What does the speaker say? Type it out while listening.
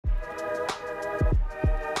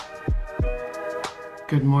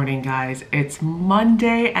Good morning, guys. It's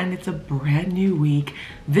Monday and it's a brand new week.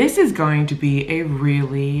 This is going to be a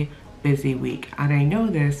really busy week, and I know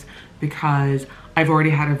this because I've already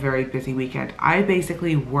had a very busy weekend. I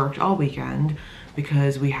basically worked all weekend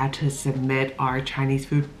because we had to submit our Chinese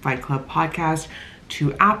Food Fight Club podcast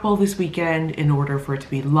to Apple this weekend in order for it to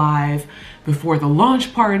be live before the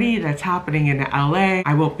launch party that's happening in LA.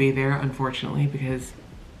 I won't be there, unfortunately, because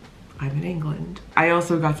I'm in England. I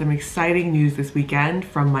also got some exciting news this weekend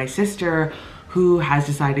from my sister, who has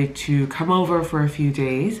decided to come over for a few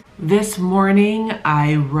days. This morning,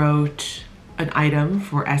 I wrote an item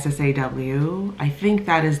for SSAW. I think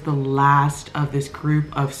that is the last of this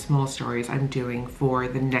group of small stories I'm doing for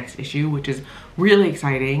the next issue, which is really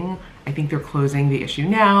exciting. I think they're closing the issue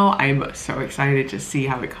now. I'm so excited to see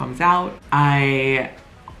how it comes out. I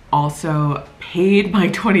also paid my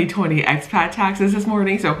 2020 expat taxes this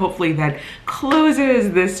morning, so hopefully that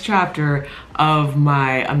closes this chapter of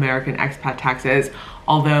my American expat taxes,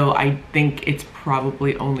 although I think it's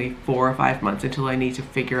probably only 4 or 5 months until I need to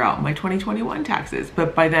figure out my 2021 taxes.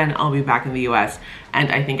 But by then I'll be back in the US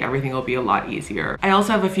and I think everything will be a lot easier. I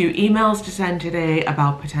also have a few emails to send today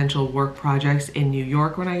about potential work projects in New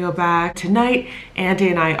York when I go back. Tonight, Andy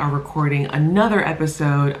and I are recording another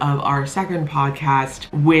episode of our second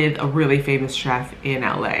podcast with a really famous chef in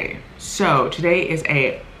LA. So today is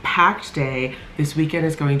a packed day. This weekend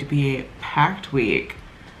is going to be a packed week.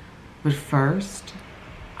 But first,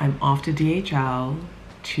 I'm off to DHL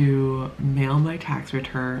to mail my tax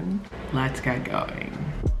return. Let's get going.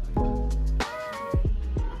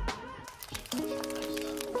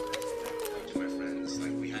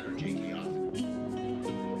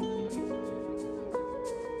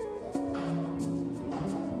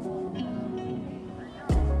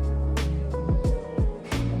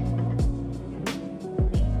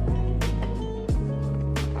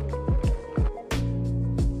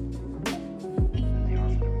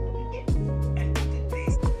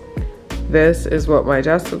 This is what my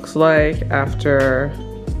desk looks like after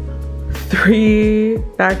 3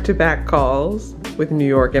 back-to-back calls with New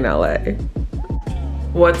York and LA.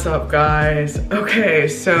 What's up, guys? Okay,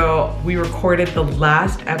 so we recorded the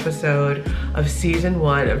last episode of season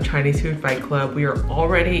 1 of Chinese Food Fight Club. We are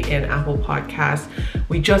already in Apple Podcasts.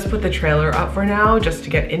 We just put the trailer up for now just to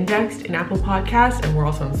get indexed in Apple Podcasts, and we're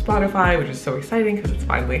also on Spotify, which is so exciting because it's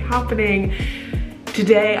finally happening.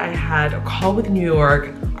 Today I had a call with New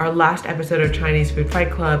York, our last episode of Chinese Food Fight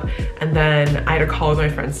Club, and then I had a call with my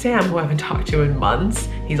friend Sam, who I haven't talked to in months.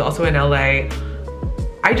 He's also in LA.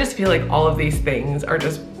 I just feel like all of these things are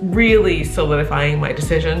just really solidifying my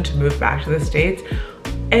decision to move back to the States.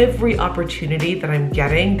 Every opportunity that I'm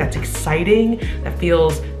getting that's exciting, that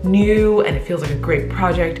feels new, and it feels like a great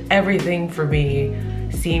project, everything for me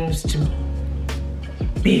seems to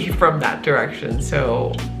be from that direction.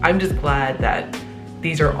 So I'm just glad that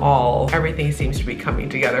everything seems to be coming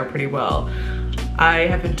together pretty well. I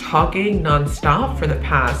have been talking nonstop for the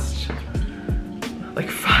past like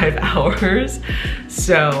 5 hours.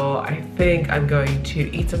 So I think I'm going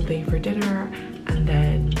to eat something for dinner and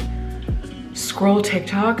then scroll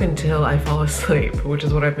TikTok until I fall asleep, which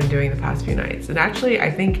is what I've been doing the past few nights. And actually, I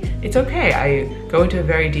think it's okay. I go into a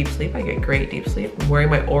very deep sleep. I get great deep sleep. I'm wearing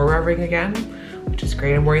my Aura ring again, which is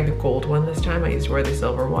great. I'm wearing the gold one this time. I used to wear the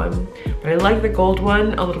silver one, but I like the gold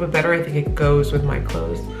one a little bit better. I think it goes with my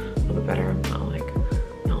clothes a little bit better. I'm not like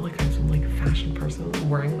I'm some like fashion person. I'm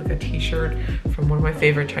wearing like a t-shirt from one of my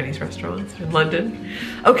favorite Chinese restaurants in London.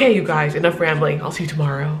 Okay, you guys, enough rambling. I'll see you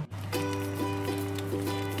tomorrow.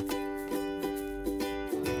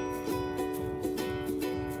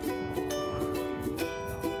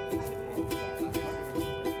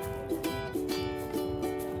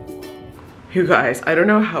 You guys, I don't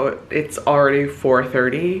know how it's already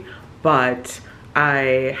 4:30, but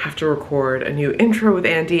I have to record a new intro with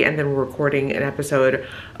Andy, and then we're recording an episode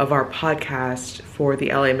of our podcast for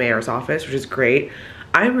the LA Mayor's office, which is great.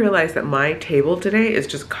 I realized that my table today is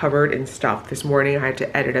just covered in stuff. This morning I had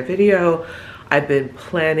to edit a video. I've been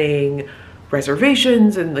planning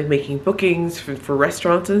reservations and like making bookings for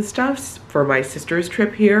restaurants and stuff for my sister's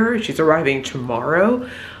trip here. She's arriving tomorrow.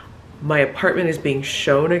 My apartment is being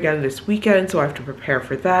shown again this weekend, so I have to prepare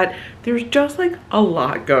for that. There's just like a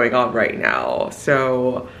lot going on right now.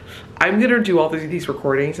 So I'm gonna do all these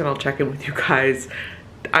recordings and I'll check in with you guys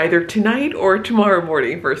either tonight or tomorrow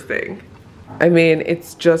morning first thing. I mean,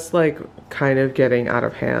 it's just like kind of getting out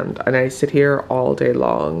of hand, and I sit here all day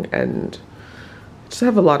long and just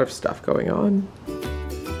have a lot of stuff going on.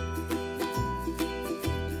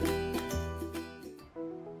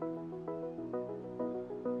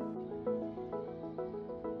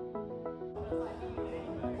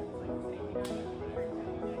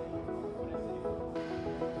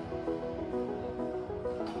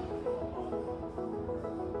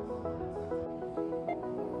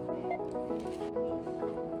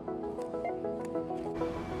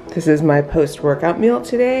 This is my post-workout meal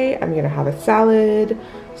today. I'm gonna have a salad,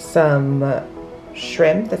 some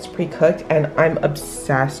shrimp that's pre-cooked, and I'm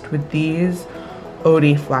obsessed with these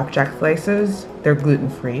Odie flapjack slices. They're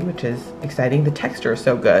gluten-free, which is exciting. The texture is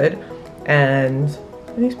so good. And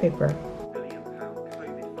a newspaper.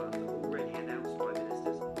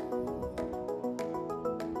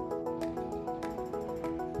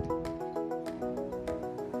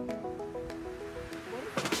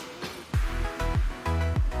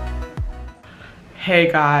 Hey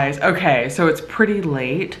guys, okay, so it's pretty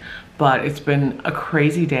late, but it's been a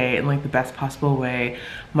crazy day in like the best possible way.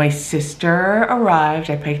 My sister arrived,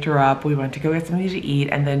 I picked her up, we went to go get something to eat,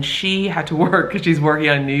 and then she had to work because she's working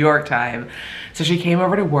on New York time. So she came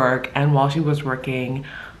over to work, and while she was working,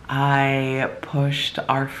 I pushed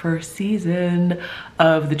our first season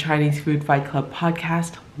of the Chinese Food Fight Club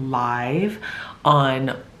podcast live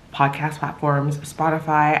on podcast platforms,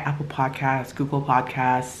 Spotify, Apple Podcasts, Google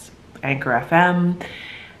Podcasts, Anchor FM,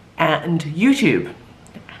 and YouTube.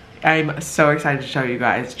 I'm so excited to show you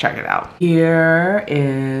guys. Check it out. Here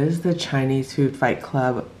is the Chinese Food Fight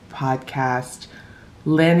Club podcast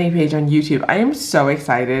landing page on YouTube. I am so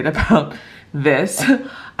excited about this.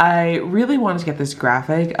 I really wanted to get this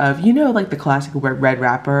graphic of, you know, like the classic red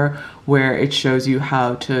wrapper where it shows you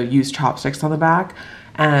how to use chopsticks on the back.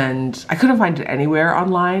 And I couldn't find it anywhere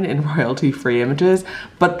online in royalty-free images,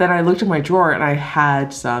 but then I looked in my drawer and I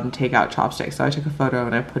had some takeout chopsticks. So I took a photo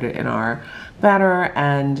and I put it in our banner,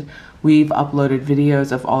 and we've uploaded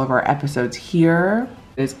videos of all of our episodes here.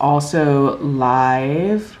 It's also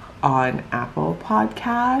live on Apple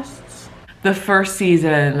Podcasts. The first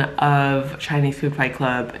season of Chinese Food Fight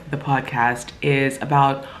Club, the podcast, is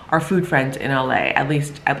about our food friends in LA, at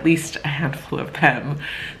least a handful of them.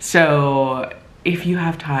 So if you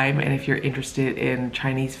have time and if you're interested in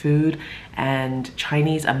Chinese food and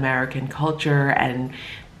Chinese American culture and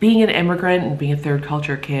being an immigrant and being a third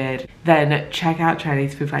culture kid, then check out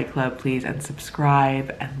Chinese Food Fight Club, please, and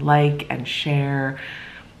subscribe and like and share.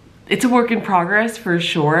 It's a work in progress for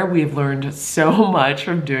sure. We've learned so much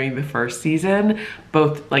from doing the first season,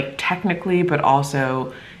 both like technically, but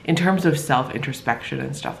also in terms of self-introspection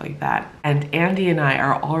and stuff like that. And Andy and I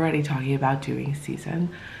are already talking about doing season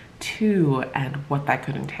 2 and what that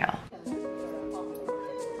could entail.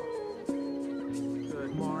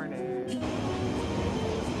 Good morning.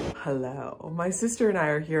 Hello. My sister and I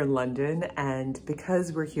are here in London, and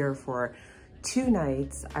because we're here for 2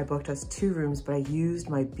 nights, I booked us 2 rooms, but I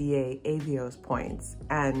used my BA Avios points.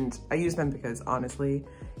 And I use them because honestly,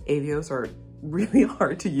 Avios are really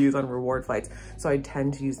hard to use on reward flights. So I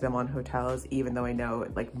tend to use them on hotels, even though I know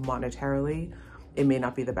like monetarily, it may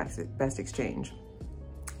not be the best exchange.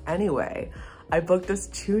 Anyway, I booked us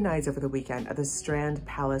 2 nights over the weekend at the Strand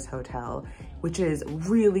Palace Hotel, which is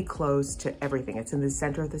really close to everything. It's in the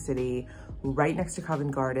center of the city, right next to Covent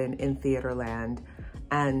Garden in Theatreland.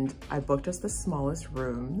 And I booked us the smallest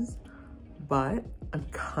rooms, but I'm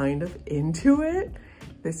kind of into it.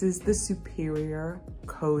 This is the Superior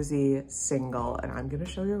Cozy Single, and I'm gonna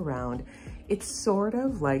show you around. It's sort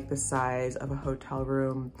of like the size of a hotel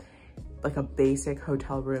room, like a basic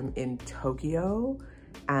hotel room in Tokyo.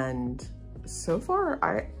 And so far,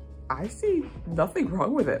 I see nothing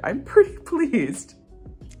wrong with it. I'm pretty pleased.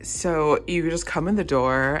 So you just come in the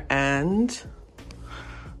door and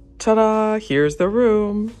ta-da, here's the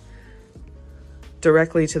room.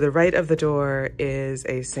 Directly to the right of the door is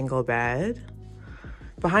a single bed.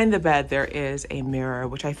 Behind the bed, there is a mirror,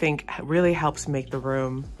 which I think really helps make the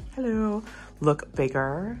room, hello, look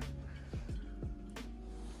bigger.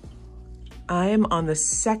 I'm on the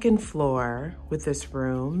 2nd floor with this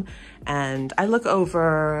room, and I look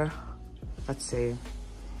over, let's see,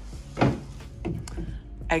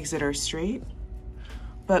 Exeter Street.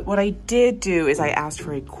 But what I did do is I asked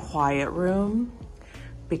for a quiet room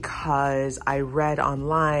because I read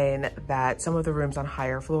online that some of the rooms on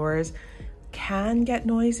higher floors can get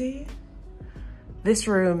noisy. This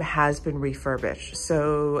room has been refurbished,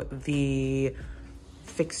 so the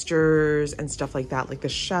fixtures and stuff like that, like the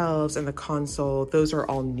shelves and the console, those are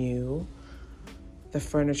all new. The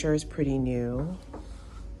furniture is pretty new.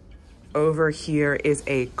 Over here is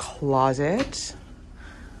a closet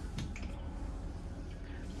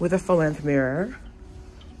with a full-length mirror.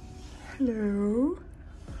 Hello.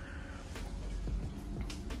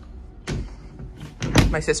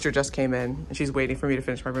 My sister just came in and she's waiting for me to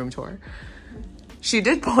finish my room tour. She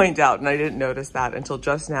did point out, and I didn't notice that until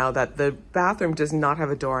just now, that the bathroom does not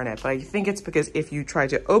have a door in it, but I think it's because if you try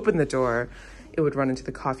to open the door, it would run into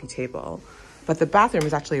the coffee table. But the bathroom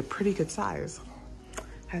is actually a pretty good size. It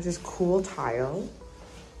has this cool tile,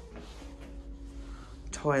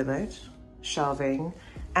 toilet, shelving,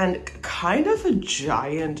 and kind of a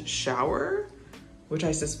giant shower, which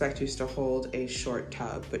I suspect used to hold a short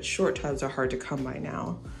tub, but short tubs are hard to come by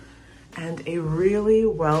now. And a really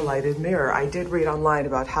well lighted mirror. I did read online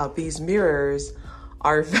about how these mirrors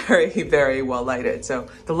are very, very well lighted. So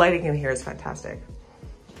the lighting in here is fantastic.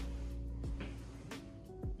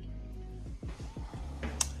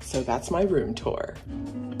 So that's my room tour.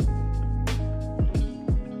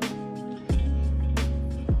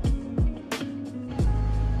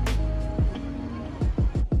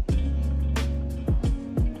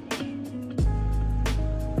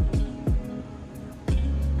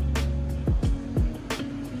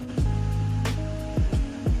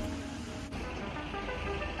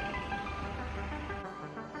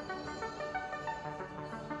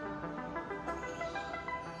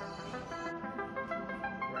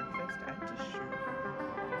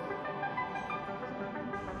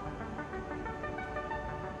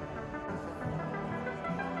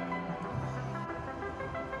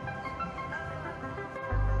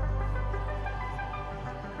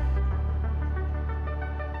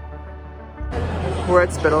 We're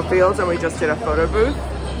at Spitalfields and we just did a photo booth,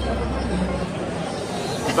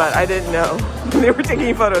 but I didn't know they were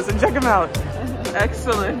taking photos, and check them out.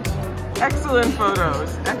 Excellent, excellent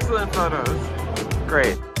photos, excellent photos.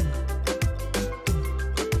 Great.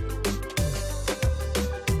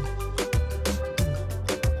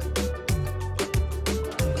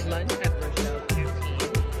 Lunch at Rochelle's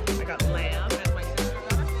Canteen. I got lamb and my sister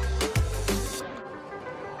got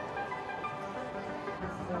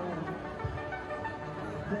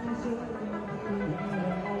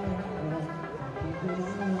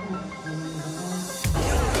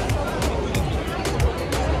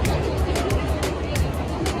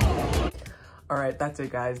All right, that's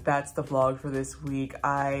it guys. That's the vlog for this week.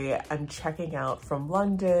 I am checking out from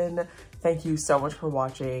London. Thank you so much for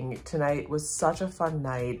watching. Tonight was such a fun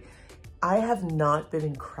night. I have not been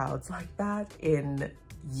in crowds like that in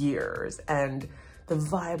years, and the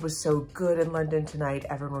vibe was so good in London tonight.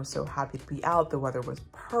 Everyone was so happy to be out. The weather was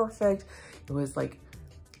perfect. It was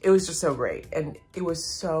just so great. And it was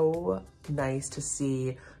so nice to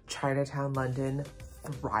see Chinatown, London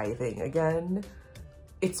thriving again.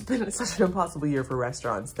 It's been such an impossible year for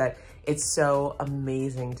restaurants that it's so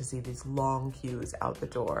amazing to see these long queues out the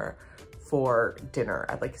door for dinner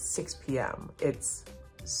at like 6 p.m. It's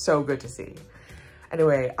so good to see.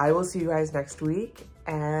 Anyway, I will see you guys next week,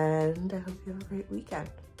 and I hope you have a great weekend.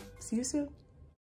 See you soon.